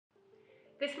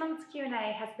This month's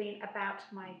Q&A has been about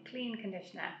my clean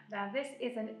conditioner. Now this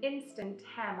is an instant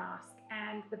hair mask,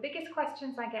 and the biggest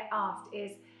questions I get asked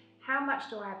is how much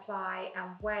do I apply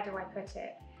and where do I put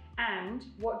it? And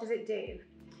what does it do?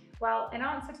 Well, in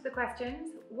answer to the questions,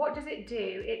 what does it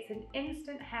do? It's an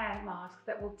instant hair mask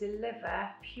that will deliver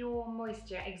pure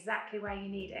moisture exactly where you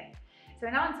need it. So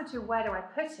in answer to where do I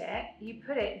put it, you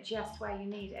put it just where you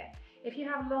need it. If you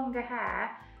have longer hair,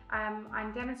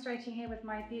 I'm demonstrating here with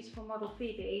my beautiful model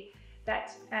Phoebe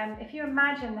that if you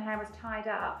imagine the hair was tied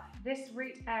up, this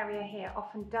root area here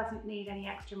often doesn't need any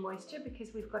extra moisture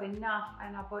because we've got enough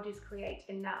and our bodies create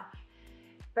enough.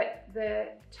 But the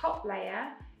top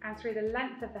layer and through the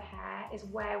length of the hair is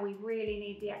where we really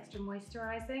need the extra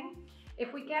moisturising.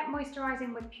 If we get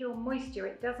moisturising with pure moisture,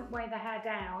 it doesn't weigh the hair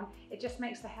down, it just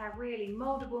makes the hair really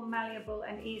mouldable, malleable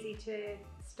and easy to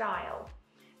style.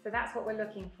 So that's what we're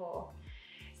looking for.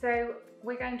 So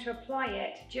we're going to apply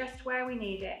it just where we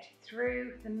need it,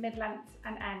 through the mid-lengths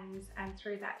and ends and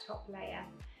through that top layer.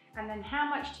 And then how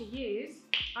much to use,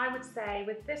 I would say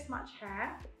with this much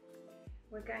hair,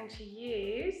 we're going to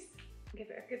use, give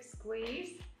it a good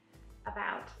squeeze,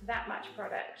 about that much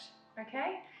product,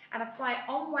 okay? And apply it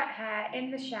on wet hair in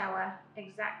the shower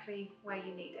exactly where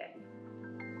you need it.